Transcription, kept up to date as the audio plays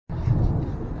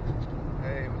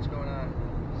what's going on?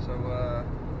 So,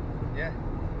 yeah,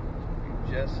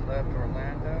 we just left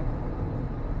Orlando,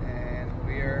 and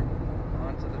we are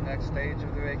on to the next stage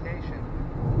of the vacation.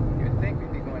 You'd think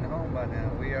we'd be going home by now.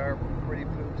 We are pretty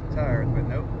pooped and tired, but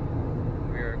nope.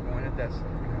 We are going to Destin.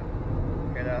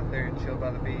 We're gonna head out there and chill by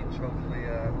the beach. Hopefully,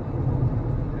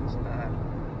 it's not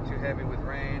too heavy with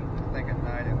rain. I think at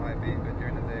night it might be, but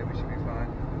during the day we should be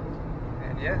fine.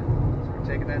 And yeah, so we're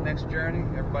taking that next journey.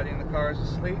 Everybody in the car is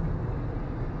asleep.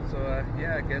 So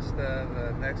yeah, I guess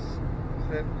the next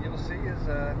clip you'll see is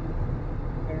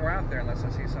when we're out there, unless I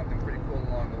see something pretty cool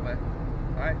along the way.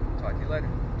 Alright, talk to you later.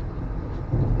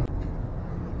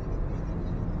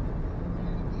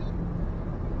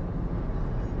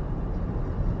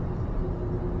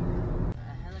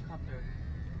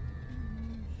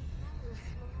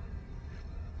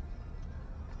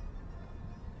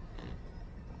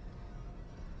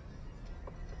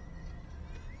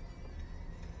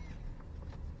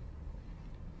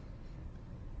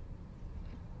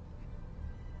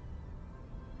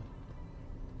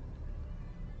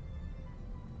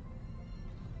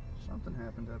 Something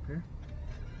happened up here.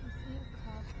 I see a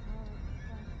cop car.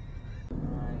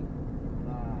 My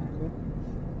God. Cool.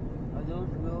 Are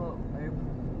those real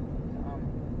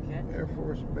jets? Air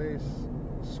Force Base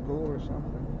School or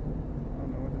something. I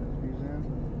don't know what it is. Museum.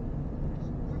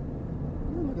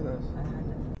 Oh, look at those.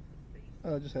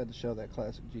 I just had to show that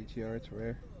classic GTR. It's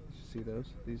rare. You see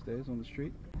those these days on the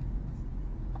street.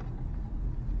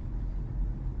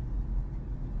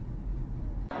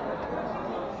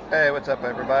 Hey, what's up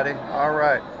everybody?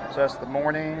 Alright, so that's the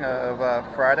morning of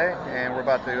Friday, and we're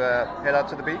about to head out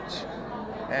to the beach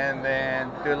and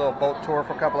then do a little boat tour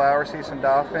for a couple hours, see some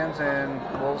dolphins, and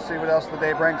we'll see what else the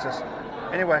day brings us.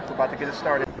 Anyway, we're about to get it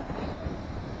started.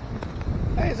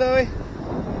 Hey Zoe!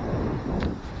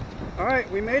 Alright,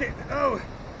 we made it. Oh,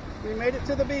 we made it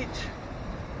to the beach.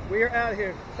 We are out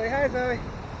here. Say hi, Zoe.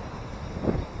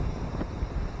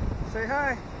 Say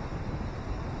hi.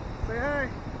 Say hi.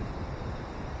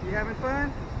 You having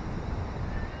fun?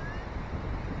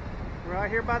 We're out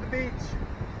here by the beach,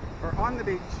 or on the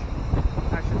beach,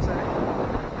 I should say.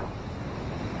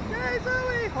 Yay,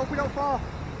 Zoe! Hope we don't fall.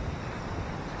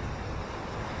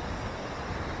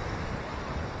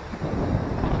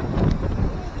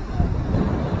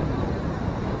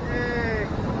 Yay!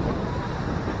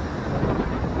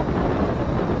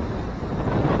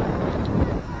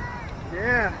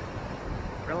 Yeah,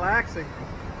 relaxing.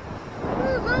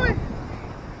 Woo, Zoe!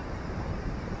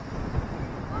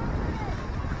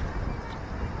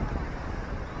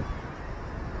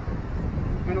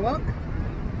 You wanna walk?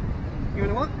 You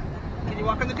wanna walk? Can you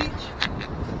walk on the beach?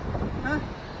 Huh?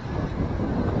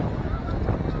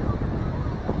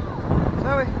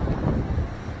 Zoe,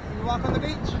 can you walk on the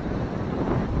beach?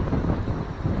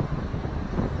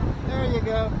 There you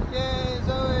go. Yay,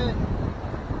 Zoe!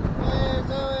 Yay,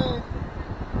 Zoe!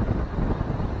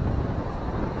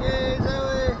 Yay,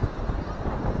 Zoe!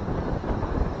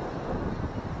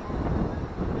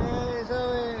 Yay,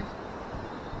 Zoe!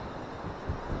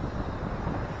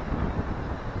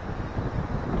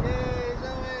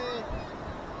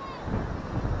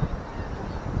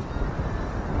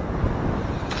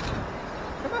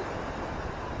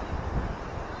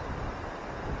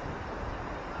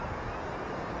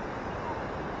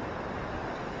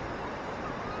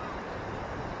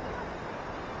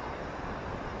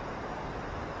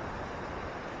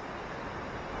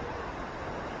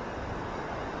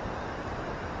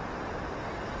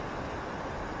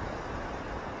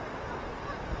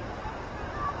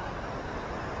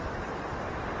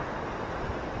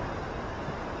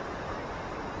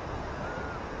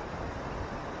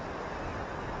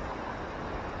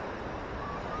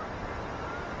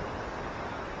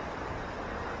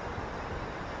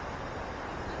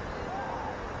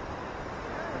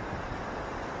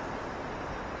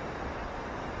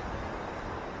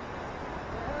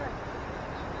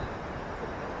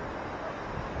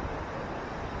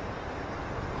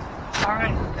 All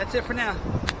right, that's it for now.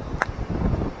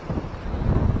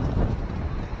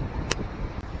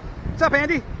 What's up,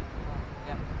 Andy?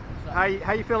 Yeah.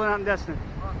 How you feeling out in Destin?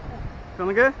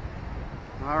 Feeling good?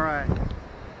 All right.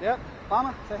 Yep.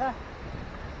 Mama, say hi.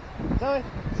 Zoe,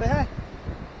 say hi.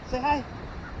 Say hi.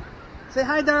 Say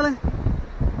hi, darling.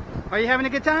 Are you having a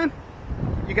good time?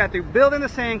 You got through building a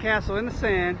sandcastle in the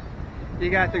sand.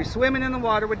 You got through swimming in the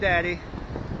water with Daddy.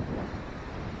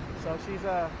 So she's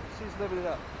living it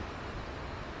up.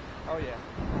 Oh yeah.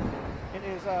 It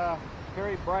is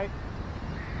very bright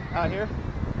out here,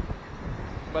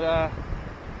 but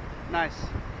nice.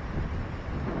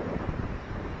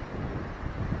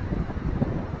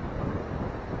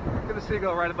 Look at the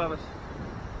seagull right above us.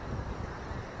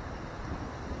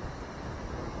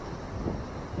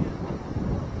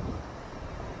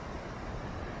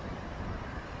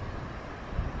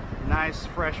 nice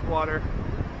freshwater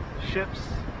ships,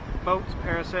 boats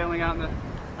parasailing out in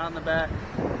the back.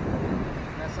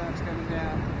 That sun's coming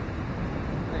down.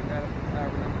 I think I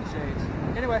remember the shades.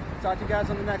 Anyway, talk to you guys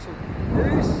on the next one.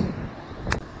 Peace.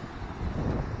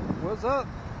 What's up?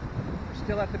 We're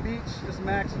still at the beach, just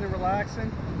maxing and relaxing.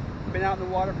 Been out in the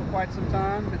water for quite some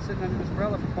time. Been sitting under this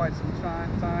umbrella for quite some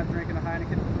time drinking a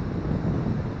Heineken.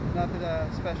 Nothing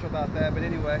special about that, but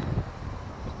anyway,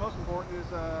 what's most important is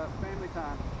family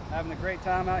time. Having a great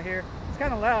time out here. It's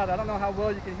kind of loud. I don't know how well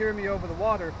you can hear me over the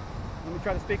water. Let me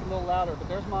try to speak a little louder. But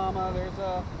there's Mama. There's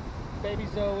baby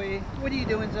Zoe. What are you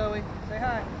doing, Zoe? Say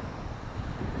hi.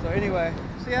 So anyway,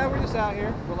 so yeah, we're just out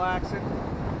here relaxing.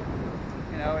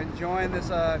 You know, enjoying this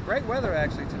great weather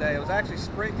actually today. It was actually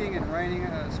sprinkling and raining,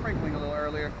 sprinkling a little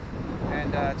earlier,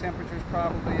 and temperature's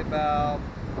probably about,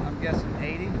 I'm guessing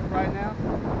 80 right now.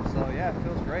 So yeah, it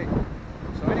feels great.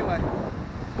 So anyway,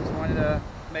 just wanted to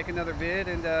make another vid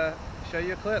and show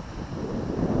you a clip.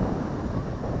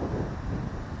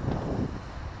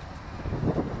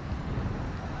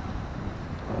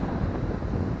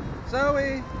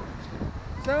 Zoe!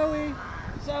 Zoe!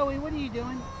 Zoe, what are you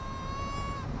doing?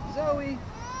 Zoe!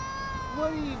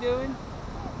 What are you doing?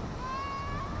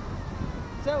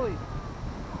 Zoe!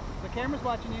 The camera's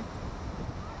watching you.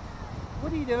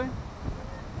 What are you doing?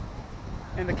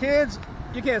 And the kids,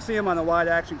 you can't see them on a wide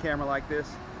action camera like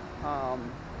this.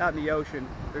 Out in the ocean,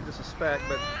 they're just a speck,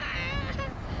 but...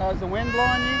 is the wind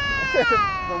blowing you?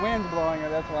 The wind's blowing her,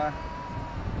 that's why.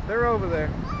 They're over there.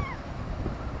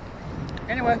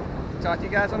 Anyway, talk to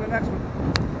you guys on the next one.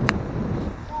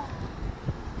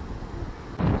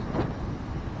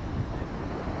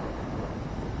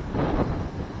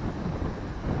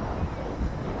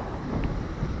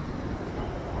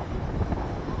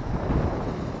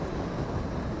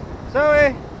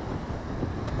 Zoe!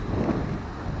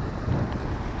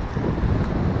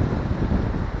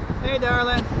 Hey,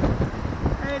 darling.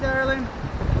 Hey, darling.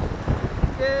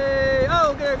 Yay!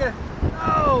 Oh, get her.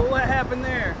 Oh, what happened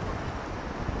there?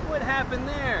 What happened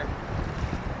there?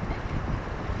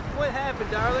 What happened,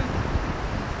 darling?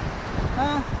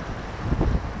 Huh?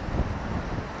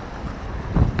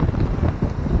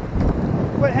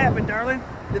 What happened, darling?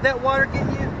 Did that water get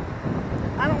you?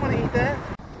 I don't want to eat that.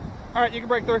 All right, you can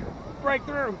break through. Break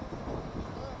through.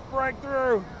 Break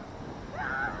through.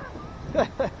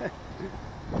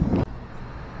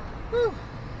 Whew.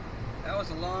 That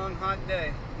was a long, hot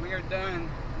day. We are done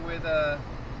with the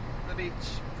beach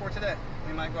for today.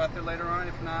 We might go out there later on.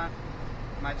 If not,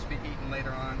 might just be eating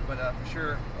later on. But for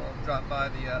sure, we'll drop by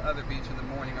the other beach in the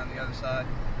morning on the other side.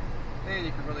 And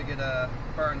you can really get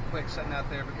burned quick sitting out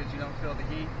there because you don't feel the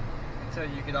heat until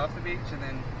you get off the beach, and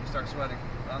then you start sweating.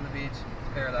 On the beach,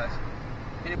 it's paradise.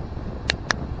 Anyway.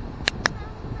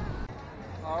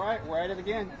 All right, we're at it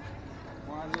again.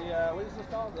 We're on the, what is this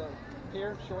called? The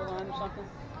pier, shoreline or something?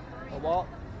 A walk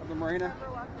of the marina.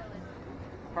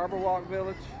 Harbor Walk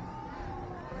Village.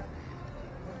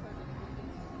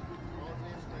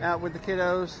 Out with the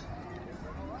kiddos.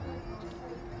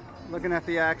 Looking at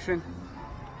the action.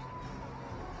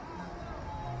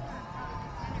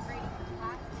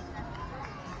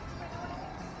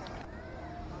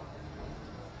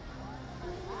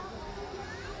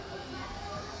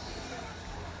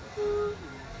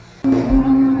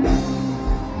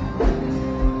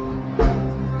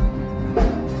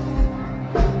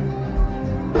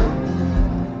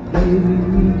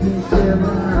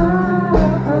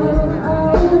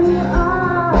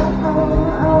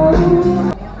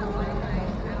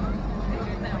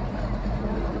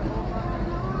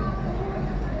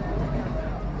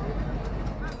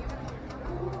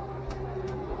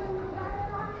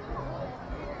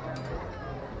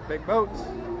 Big boats.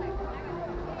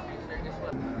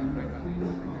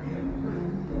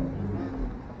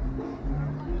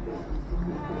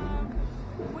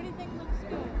 What do you think looks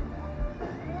good?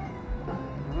 I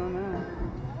don't know.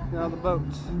 Now the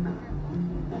boats.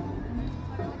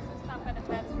 Let's stop at the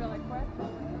fence really quick.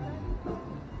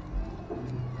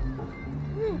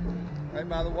 Woo. Right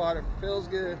by the water. Feels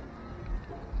good.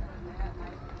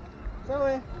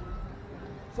 Zoe.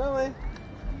 Zoe.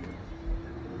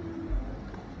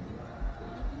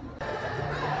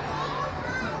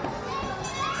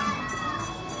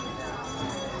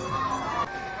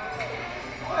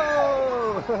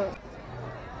 Oh!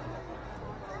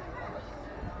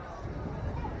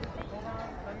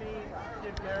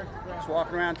 Just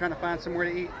walking around trying to find somewhere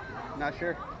to eat. Not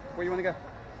sure. Where you want to go?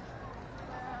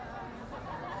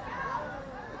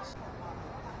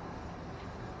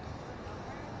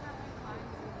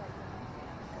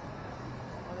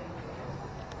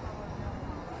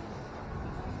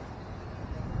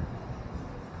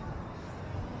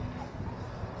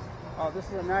 Oh, this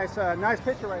is a nice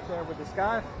picture right there with the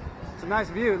sky. It's a nice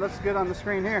view. It looks good on the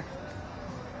screen here.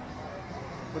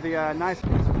 With the nice.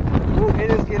 Ooh,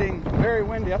 it is getting very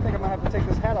windy. I think I'm gonna have to take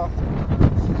this hat off. It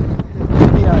is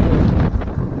windy out here.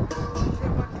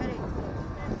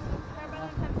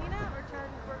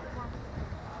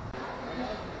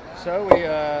 So we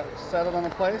settled on a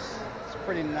place. It's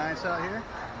pretty nice out here.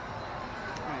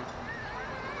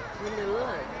 Brenda,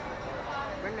 look.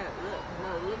 Brenda, look.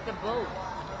 No, look the boat.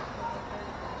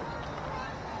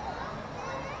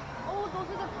 Oh, those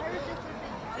are the pirate ships that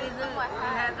See, they look, somewhat we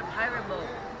had the pirate boat.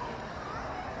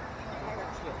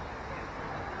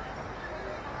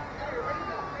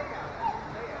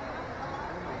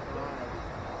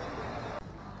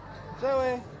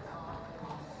 Zoe!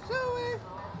 Zoe!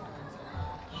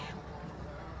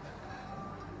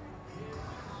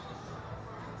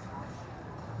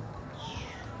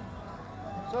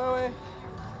 Zoe!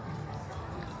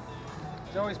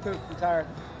 Zoe's pooped. I'm tired.